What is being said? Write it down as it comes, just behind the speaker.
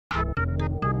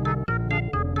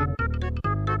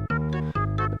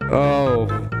Oh.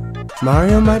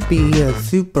 Mario might be a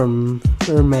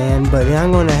Superman, but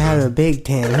I'm gonna have a big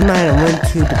tan. He might have went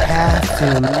to the past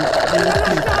and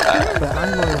but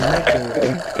I'm gonna make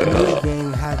a new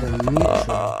game have a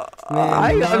neutral.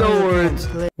 I got no words.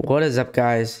 What is up,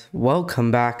 guys?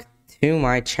 Welcome back to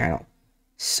my channel.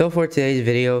 So for today's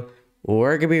video,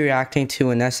 we're gonna be reacting to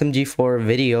an SMG4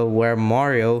 video where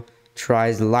Mario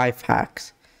tries life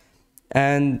hacks.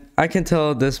 And I can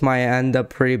tell this might end up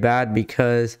pretty bad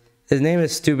because his name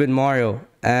is Stupid Mario,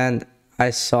 and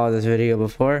I saw this video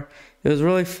before. It was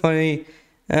really funny,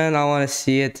 and I want to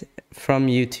see it from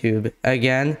YouTube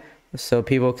again so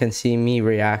people can see me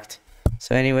react.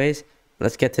 So anyways,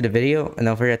 let's get to the video, and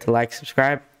don't forget to like,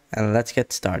 subscribe, and let's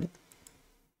get started.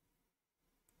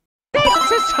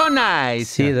 This is so nice.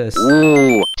 See this.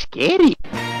 Ooh, scary.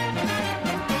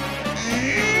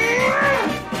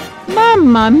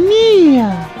 Mamma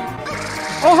mia.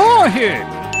 Oh, here.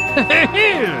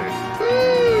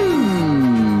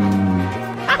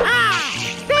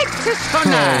 This is so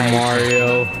nice.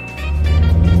 Mario. And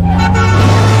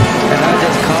that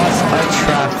just caused a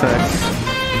traffic.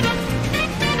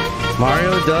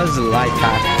 Mario does life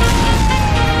hack.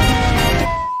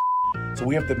 So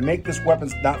we have to make this weapon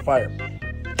not fire.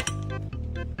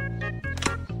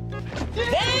 The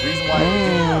reason why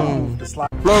the slide.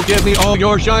 Bro, give me all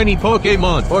your shiny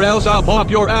Pokemon, or else I'll pop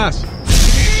your ass.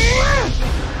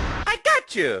 I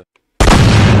got you.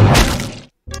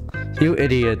 You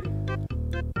idiot.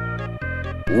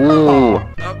 Ooh.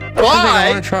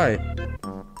 I want to try.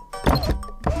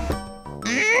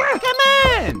 Come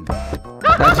on.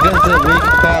 That's against the weak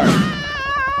part.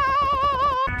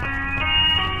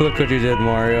 Look what you did,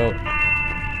 Mario.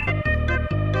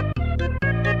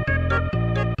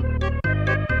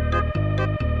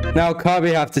 Now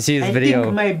Kabi have to see this video. I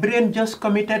think my brain just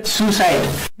committed suicide.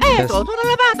 Eto, sono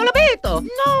lavato, l'abito.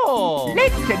 No.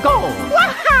 Let's go.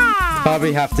 Waha.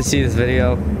 Kabi have to see this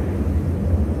video.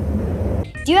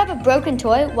 Do you have a broken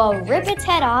toy? Well, rip its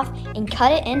head off and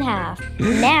cut it in half.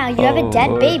 Now you have a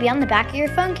dead baby on the back of your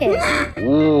phone case.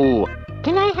 Ooh.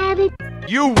 Can I have it?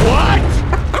 You what?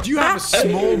 Do you have a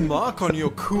small mark on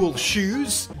your cool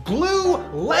shoes? Glue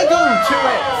Lego to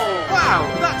it! Wow,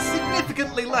 that's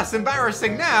significantly less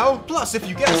embarrassing now. Plus, if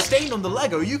you get a stain on the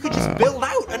Lego, you could just build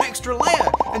out an extra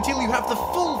layer until you have the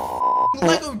full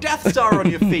Lego Death Star on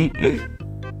your feet.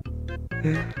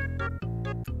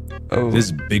 Oh. This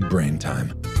is big brain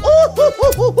time. Oh,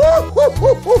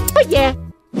 yeah.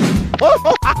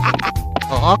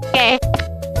 Okay.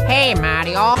 Hey,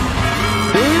 Mario.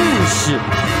 Shit.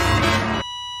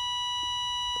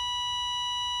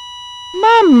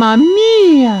 Mamma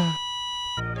mia.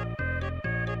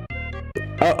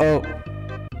 Uh-oh.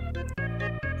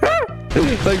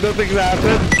 Like nothing's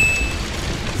happened.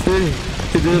 See?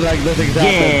 He did like nothing's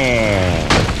happened.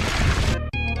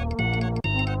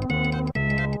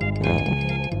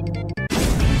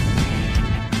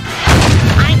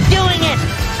 I'm doing it!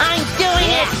 I'm doing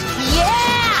it!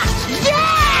 Yeah! Yeah!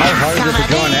 How hard is it to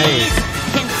go on A?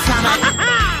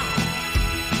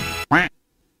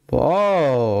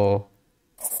 Whoa.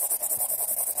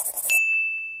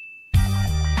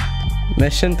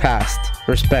 Mission passed.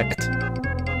 Respect.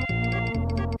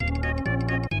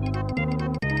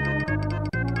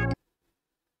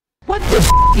 What the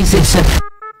is this?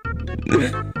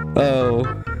 Oh.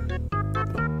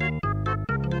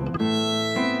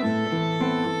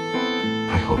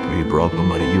 I hope he brought the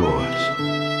money yours.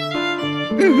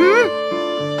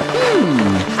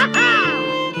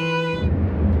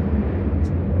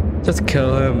 Just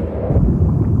kill him.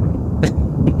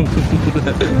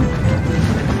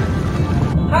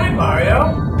 Hi,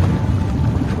 Mario.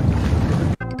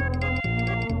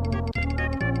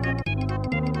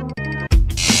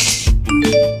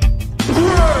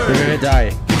 You're gonna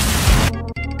die.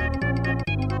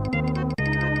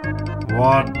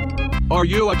 What? Are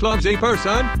you a clumsy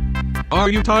person? Are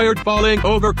you tired falling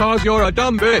over cause you're a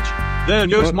dumb bitch? Then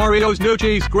use Mario's new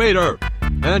cheese grater.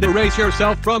 And erase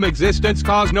yourself from existence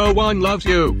cause no one loves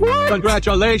you. What?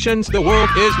 Congratulations, the world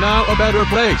is now a better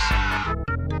place.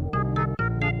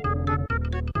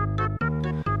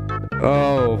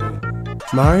 Oh.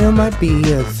 Mario might be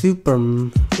a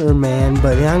Superman,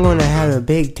 but I'm gonna have a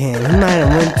big tan. He might have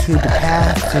went to the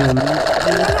past and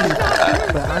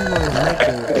but I'm gonna make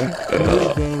a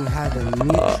new game have a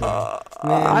neutral.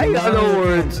 I got no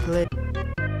words.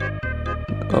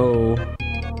 Oh.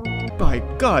 By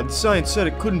God, science said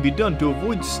it couldn't be done. To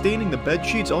avoid staining the bed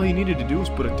sheets, all you needed to do was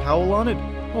put a towel on it.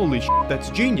 Holy shit,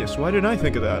 that's genius. Why didn't I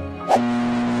think of that?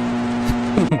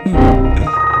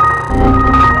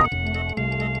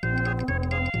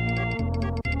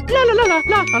 La la la la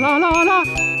la la la la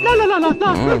la la la la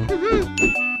la.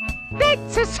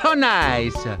 That's so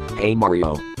nice. Hey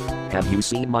Mario. Have you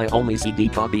seen my only CD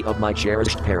copy of my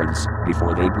cherished parents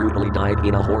before they brutally died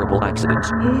in a horrible accident?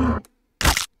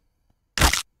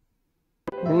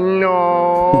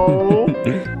 No.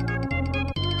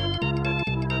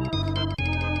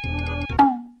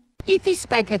 It is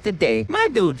back at the day, my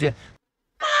dude.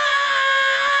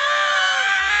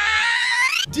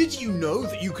 Did you know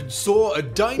that you can saw a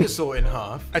dinosaur in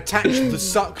half, attach the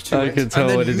suck to I it, can tell and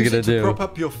then what he's use gonna it to do. prop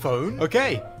up your phone?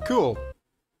 Okay, cool.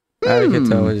 I can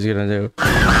tell what he's gonna do. We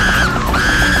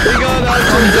got out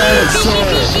from dinosaur.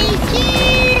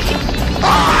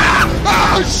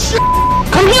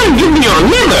 Come here and give me your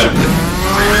liver!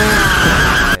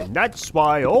 And that's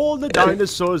why all the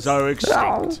dinosaurs are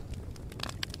extinct.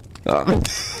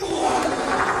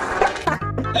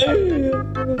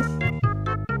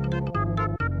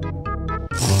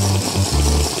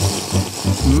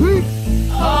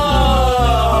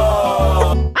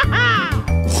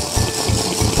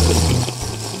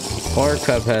 Or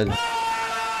Cuphead.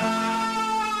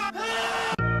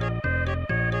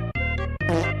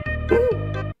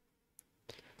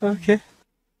 Okay.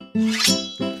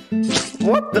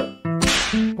 What the?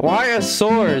 Why a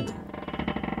sword?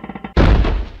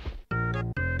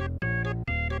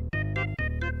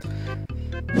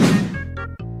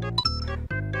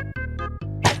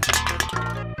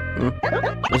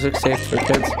 This looks safe for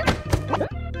kids.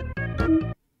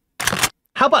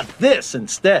 How about this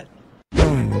instead?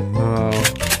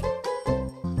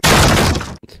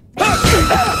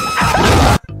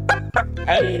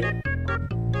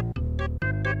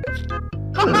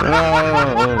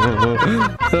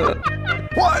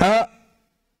 What?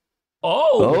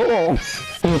 Oh!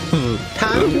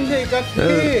 Time to take a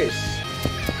piss.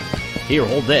 Here,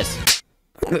 hold this.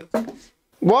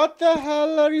 What the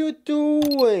hell are you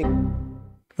doing?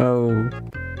 Oh.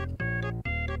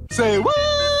 Say what?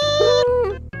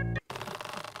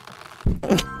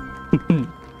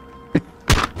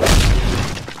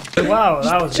 Wow,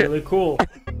 that was really cool.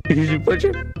 You should put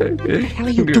your... What the hell are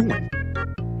you doing?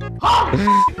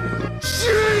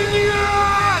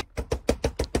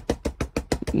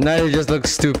 Now you just look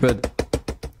stupid.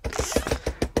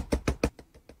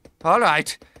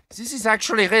 Alright, this is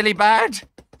actually really bad.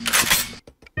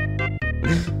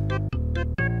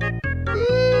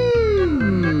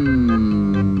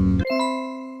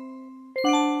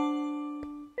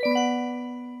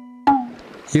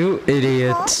 You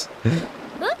idiot.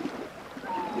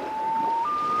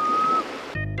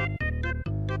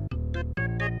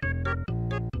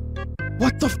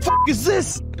 What the fuck is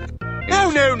this?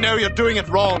 No, you're doing it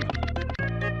wrong.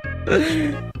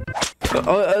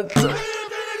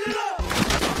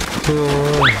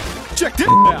 Check this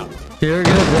out. You're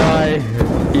gonna die.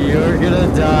 You're gonna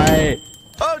die.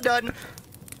 Oh, done.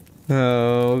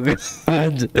 Oh,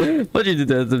 God. What'd you do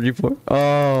to SMG for?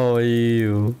 Oh,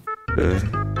 you.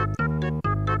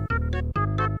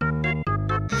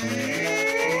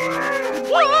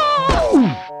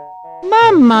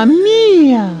 Mamma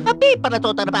mia!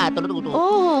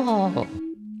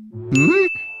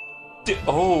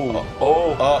 Oh.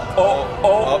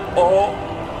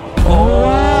 Oh,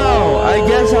 wow. I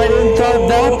guess I didn't thought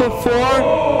that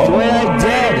before. Wait, I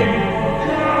did.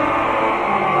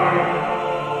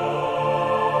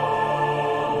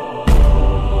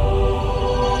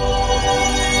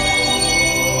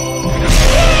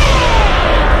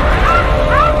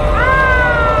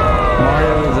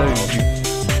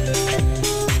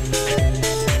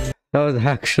 That was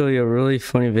actually a really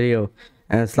funny video,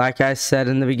 and it's like I said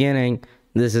in the beginning,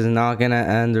 this is not gonna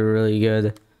end really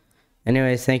good.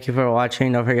 Anyways, thank you for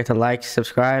watching. Don't forget to like,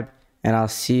 subscribe, and I'll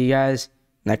see you guys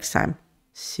next time.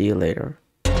 See you later.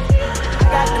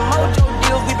 Got the mojo